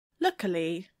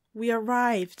Luckily, we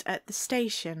arrived at the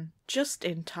station just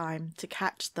in time to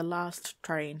catch the last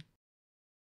train.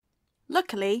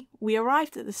 Luckily, we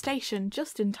arrived at the station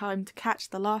just in time to catch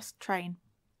the last train.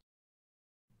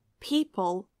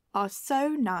 People are so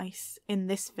nice in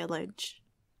this village.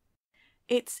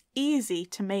 It's easy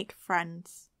to make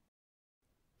friends.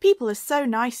 People are so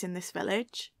nice in this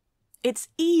village. It's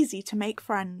easy to make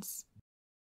friends.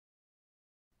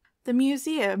 The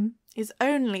museum is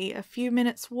only a few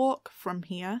minutes' walk from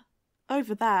here,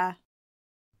 over there,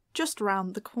 just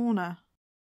round the corner.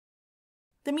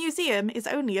 The museum is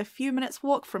only a few minutes'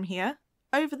 walk from here,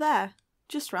 over there,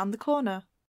 just round the corner.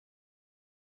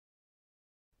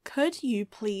 Could you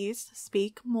please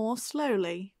speak more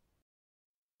slowly?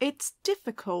 It's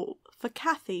difficult for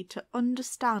Kathy to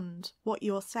understand what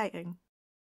you're saying.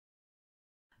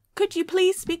 Could you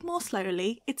please speak more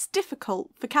slowly? It's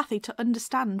difficult for Kathy to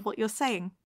understand what you're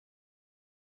saying.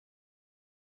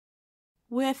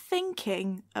 We're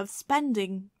thinking of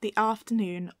spending the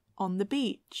afternoon on the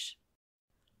beach,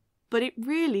 but it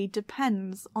really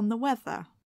depends on the weather.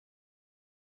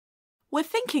 We're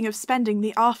thinking of spending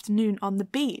the afternoon on the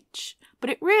beach, but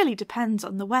it really depends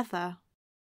on the weather.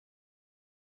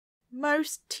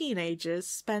 Most teenagers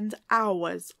spend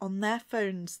hours on their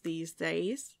phones these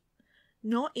days,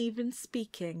 not even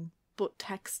speaking, but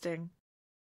texting.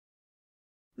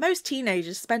 Most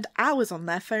teenagers spend hours on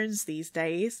their phones these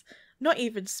days, not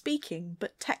even speaking,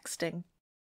 but texting.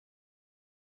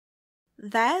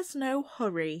 There's no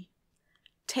hurry.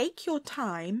 Take your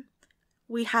time.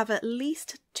 We have at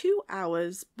least 2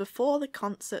 hours before the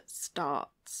concert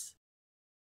starts.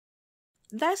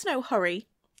 There's no hurry.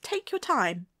 Take your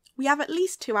time. We have at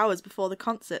least 2 hours before the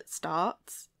concert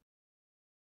starts.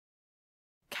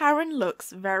 Karen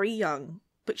looks very young,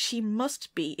 but she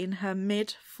must be in her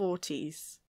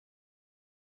mid-40s.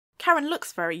 Karen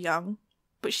looks very young,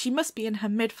 but she must be in her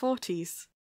mid-40s.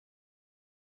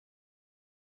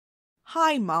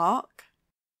 Hi, Mark.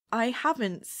 I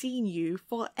haven't seen you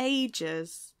for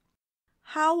ages.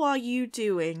 How are you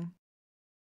doing?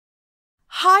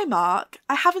 Hi, Mark.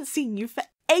 I haven't seen you for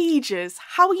ages.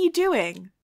 How are you doing?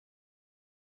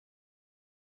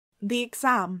 The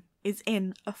exam is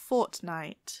in a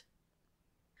fortnight.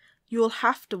 You'll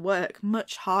have to work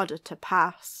much harder to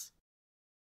pass.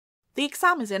 The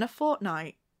exam is in a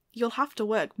fortnight. You'll have to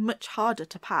work much harder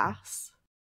to pass.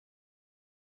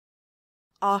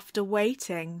 After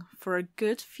waiting for a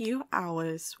good few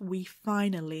hours, we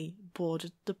finally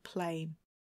boarded the plane.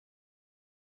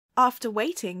 After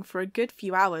waiting for a good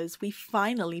few hours, we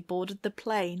finally boarded the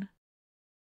plane.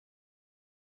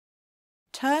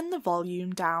 Turn the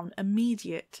volume down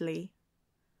immediately.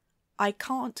 I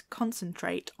can't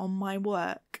concentrate on my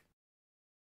work.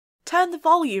 Turn the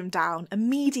volume down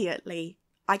immediately.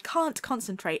 I can't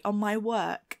concentrate on my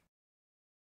work.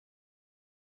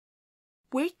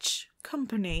 Which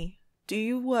company do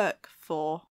you work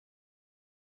for?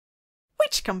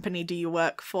 Which company do you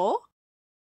work for?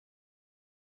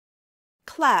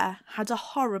 Claire had a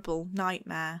horrible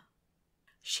nightmare.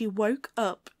 She woke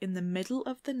up in the middle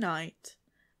of the night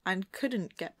and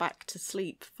couldn't get back to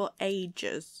sleep for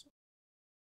ages.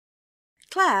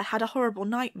 Claire had a horrible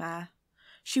nightmare.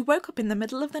 She woke up in the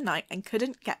middle of the night and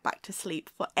couldn't get back to sleep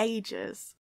for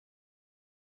ages.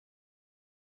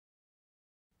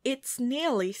 It's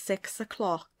nearly 6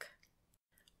 o'clock.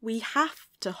 We have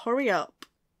to hurry up.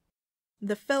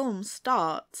 The film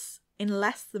starts in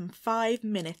less than 5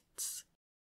 minutes.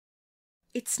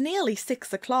 It's nearly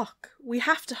 6 o'clock. We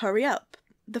have to hurry up.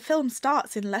 The film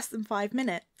starts in less than 5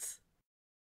 minutes.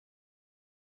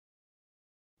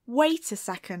 Wait a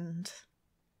second.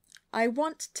 I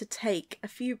want to take a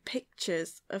few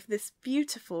pictures of this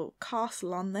beautiful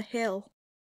castle on the hill.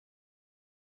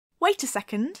 Wait a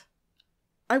second.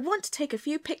 I want to take a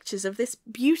few pictures of this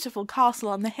beautiful castle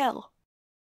on the hill.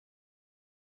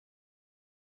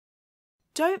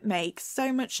 Don't make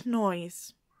so much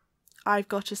noise. I've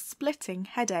got a splitting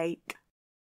headache.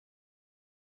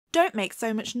 Don't make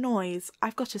so much noise.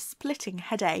 I've got a splitting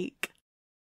headache.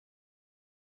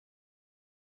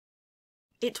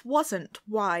 It wasn't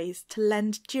wise to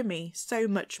lend Jimmy so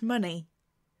much money.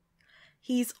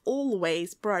 He's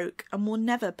always broke and will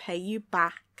never pay you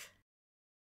back.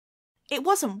 It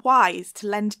wasn't wise to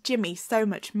lend Jimmy so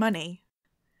much money.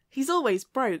 He's always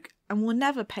broke and will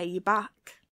never pay you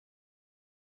back.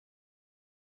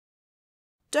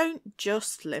 Don't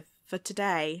just live for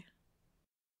today.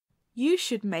 You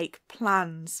should make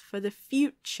plans for the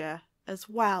future as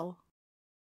well.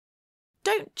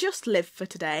 Don't just live for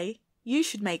today. You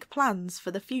should make plans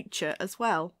for the future as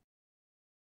well.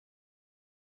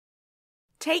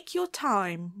 Take your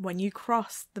time when you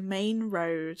cross the main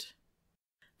road.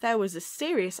 There was a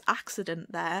serious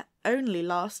accident there only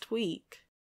last week.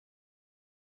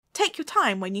 Take your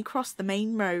time when you cross the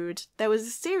main road. There was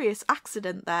a serious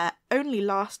accident there only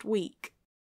last week.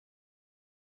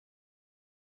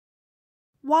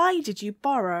 Why did you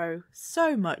borrow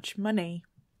so much money?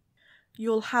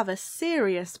 You'll have a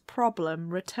serious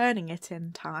problem returning it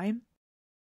in time.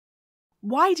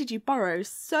 Why did you borrow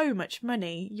so much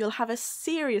money? You'll have a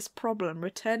serious problem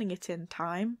returning it in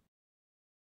time.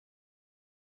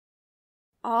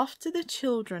 After the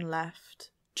children left,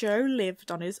 Joe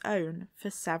lived on his own for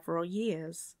several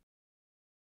years.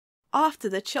 After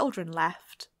the children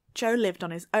left, Joe lived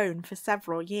on his own for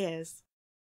several years.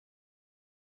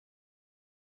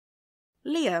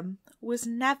 Liam was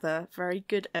never very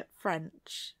good at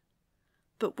French,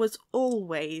 but was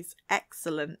always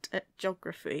excellent at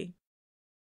geography.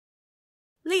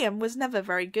 Liam was never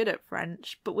very good at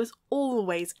French, but was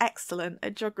always excellent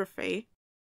at geography.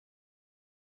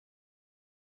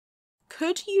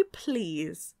 Could you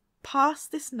please pass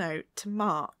this note to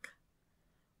Mark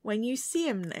when you see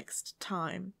him next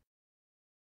time?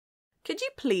 Could you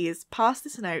please pass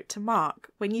this note to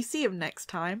Mark when you see him next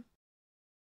time?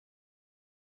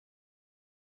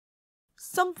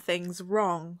 Something's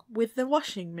wrong with the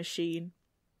washing machine.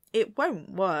 It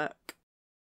won't work.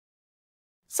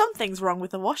 Something's wrong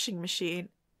with the washing machine.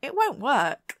 It won't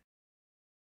work.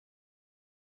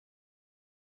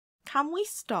 Can we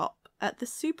stop at the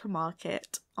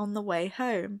supermarket on the way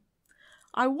home?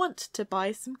 I want to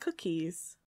buy some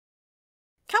cookies.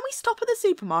 Can we stop at the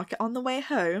supermarket on the way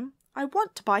home? I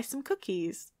want to buy some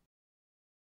cookies.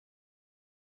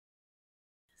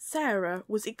 Sarah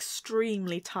was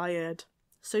extremely tired,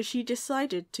 so she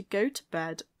decided to go to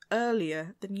bed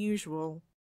earlier than usual.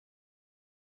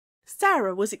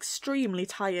 Sarah was extremely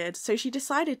tired, so she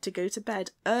decided to go to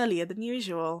bed earlier than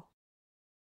usual.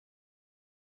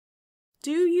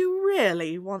 Do you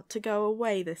really want to go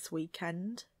away this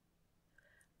weekend?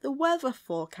 The weather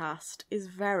forecast is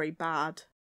very bad.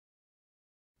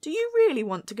 Do you really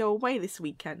want to go away this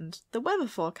weekend? The weather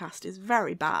forecast is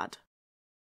very bad.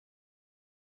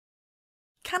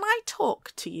 Can I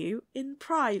talk to you in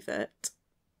private?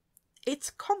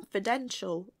 It's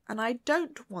confidential and I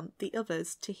don't want the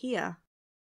others to hear.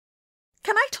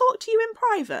 Can I talk to you in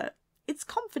private? It's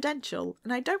confidential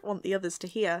and I don't want the others to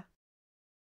hear.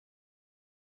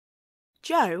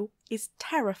 Jo is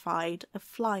terrified of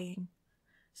flying,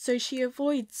 so she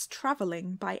avoids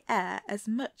travelling by air as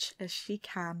much as she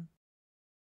can.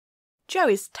 Jo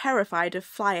is terrified of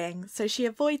flying, so she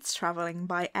avoids travelling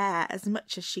by air as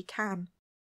much as she can.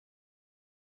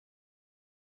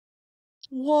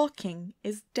 Walking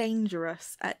is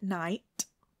dangerous at night.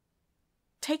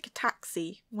 Take a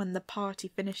taxi when the party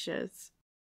finishes.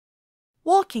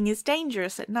 Walking is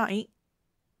dangerous at night.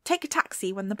 Take a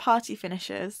taxi when the party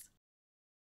finishes.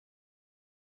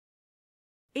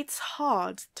 It's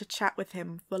hard to chat with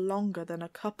him for longer than a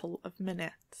couple of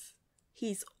minutes.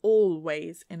 He's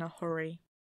always in a hurry.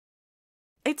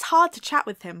 It's hard to chat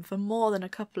with him for more than a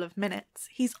couple of minutes.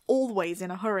 He's always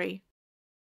in a hurry.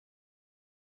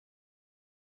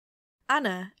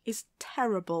 Anna is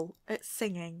terrible at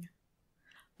singing,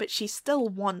 but she still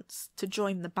wants to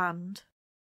join the band.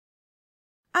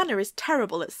 Anna is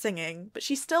terrible at singing, but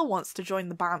she still wants to join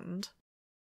the band.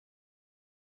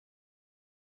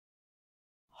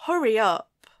 Hurry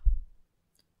up.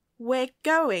 We're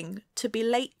going to be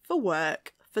late for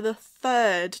work for the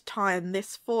 3rd time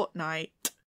this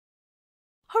fortnight.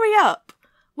 Hurry up.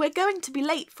 We're going to be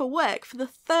late for work for the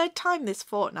 3rd time this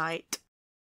fortnight.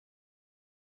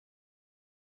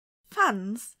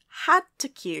 Fans had to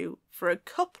queue for a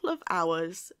couple of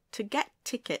hours to get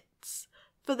tickets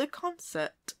for the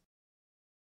concert.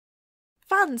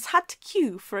 Fans had to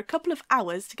queue for a couple of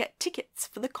hours to get tickets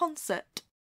for the concert.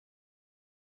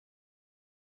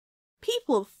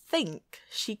 People think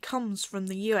she comes from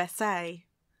the USA,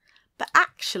 but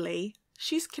actually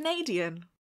she's Canadian.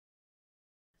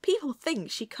 People think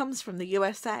she comes from the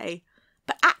USA,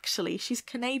 but actually she's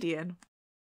Canadian.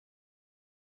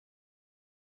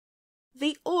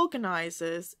 The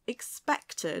organisers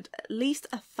expected at least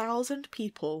 1,000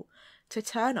 people to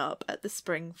turn up at the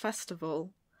Spring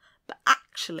Festival, but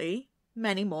actually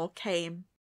many more came.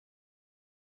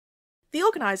 The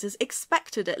organisers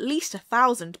expected at least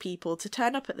 1,000 people to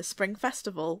turn up at the Spring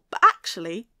Festival, but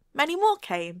actually many more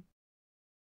came.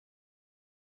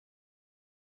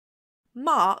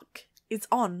 Mark is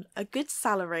on a good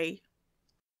salary,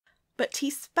 but he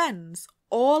spends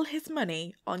all his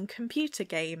money on computer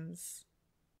games.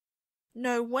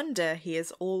 No wonder he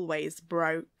is always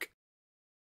broke.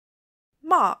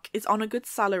 Mark is on a good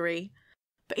salary,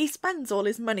 but he spends all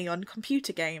his money on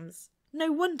computer games.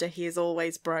 No wonder he is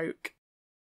always broke.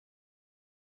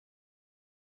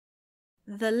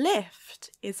 The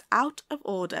lift is out of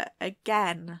order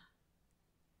again.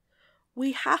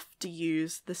 We have to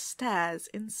use the stairs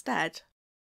instead.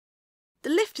 The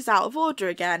lift is out of order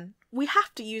again. We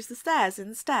have to use the stairs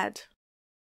instead.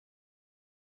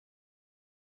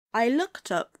 I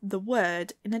looked up the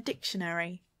word in a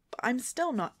dictionary, but I'm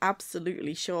still not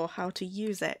absolutely sure how to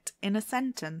use it in a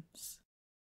sentence.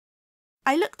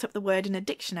 I looked up the word in a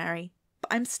dictionary,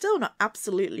 but I'm still not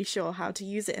absolutely sure how to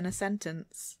use it in a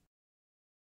sentence.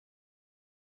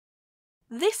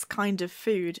 This kind of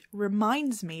food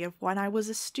reminds me of when I was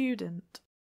a student.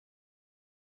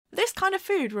 This kind of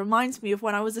food reminds me of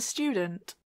when I was a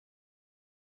student.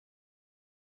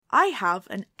 I have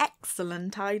an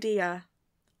excellent idea.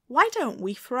 Why don't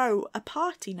we throw a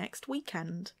party next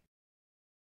weekend?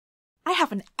 I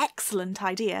have an excellent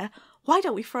idea. Why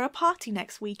don't we throw a party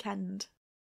next weekend?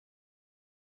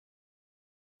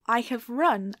 I have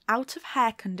run out of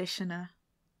hair conditioner.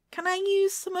 Can I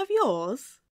use some of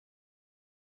yours?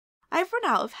 I've run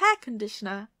out of hair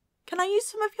conditioner. Can I use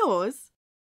some of yours?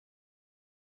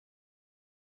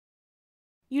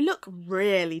 You look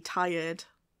really tired.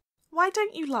 Why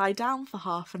don't you lie down for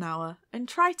half an hour and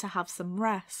try to have some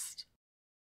rest?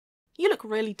 You look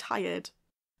really tired.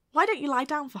 Why don't you lie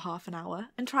down for half an hour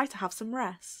and try to have some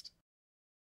rest?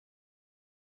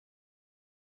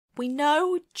 We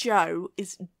know Joe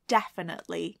is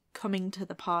definitely coming to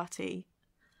the party,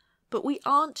 but we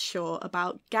aren't sure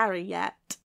about Gary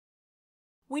yet.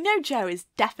 We know Joe is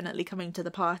definitely coming to the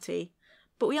party,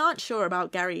 but we aren't sure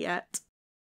about Gary yet.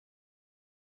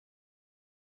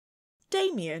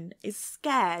 Damien is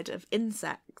scared of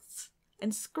insects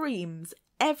and screams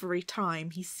every time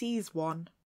he sees one.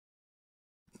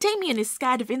 Damien is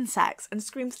scared of insects and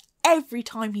screams every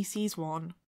time he sees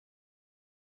one.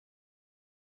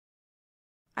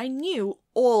 I knew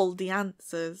all the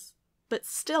answers, but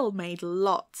still made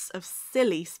lots of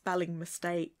silly spelling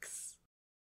mistakes.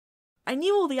 I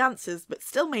knew all the answers, but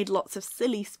still made lots of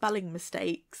silly spelling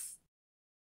mistakes.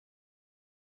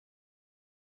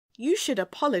 You should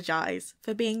apologise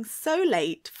for being so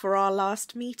late for our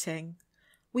last meeting.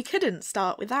 We couldn't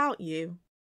start without you.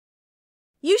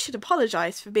 You should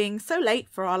apologise for being so late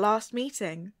for our last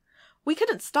meeting. We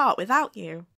couldn't start without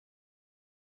you.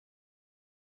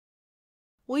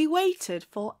 We waited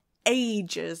for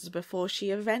ages before she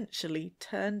eventually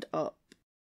turned up.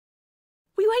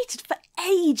 We waited for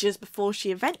ages before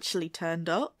she eventually turned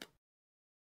up.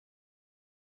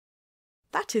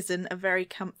 That isn't a very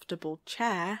comfortable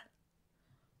chair.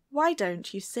 Why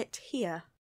don't you sit here?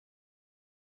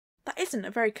 That isn't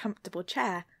a very comfortable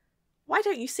chair. Why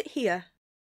don't you sit here?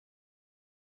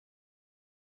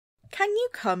 Can you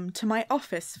come to my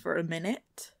office for a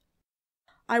minute?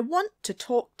 I want to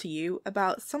talk to you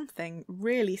about something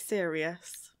really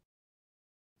serious.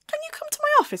 Can you come to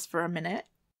my office for a minute?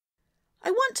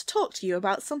 I want to talk to you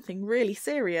about something really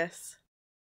serious.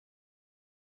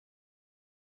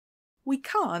 We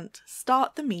can't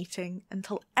start the meeting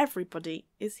until everybody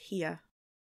is here.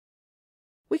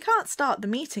 We can't start the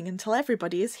meeting until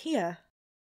everybody is here.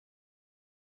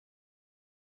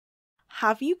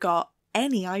 Have you got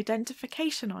any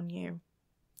identification on you?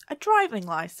 A driving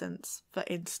licence, for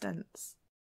instance.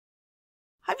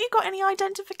 Have you got any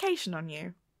identification on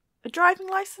you? A driving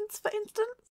licence, for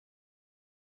instance?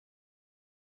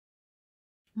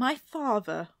 My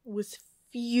father was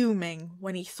fuming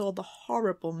when he saw the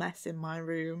horrible mess in my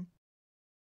room.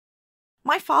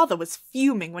 My father was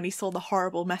fuming when he saw the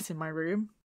horrible mess in my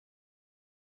room.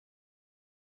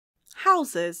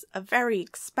 Houses are very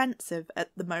expensive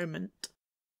at the moment,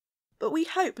 but we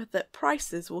hope that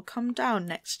prices will come down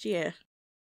next year.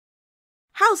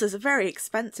 Houses are very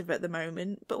expensive at the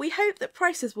moment, but we hope that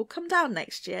prices will come down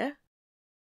next year.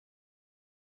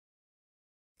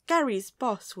 Gary's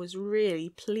boss was really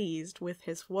pleased with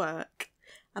his work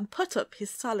and put up his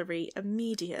salary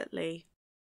immediately.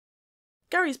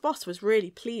 Gary's boss was really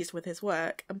pleased with his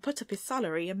work and put up his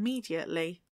salary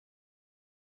immediately.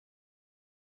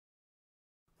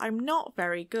 I'm not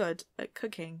very good at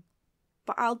cooking,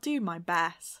 but I'll do my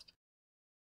best.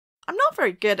 I'm not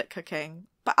very good at cooking,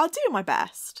 but I'll do my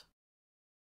best.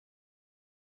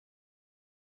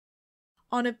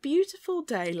 On a beautiful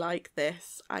day like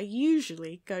this, I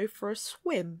usually go for a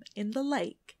swim in the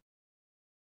lake.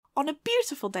 On a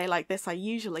beautiful day like this, I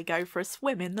usually go for a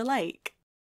swim in the lake.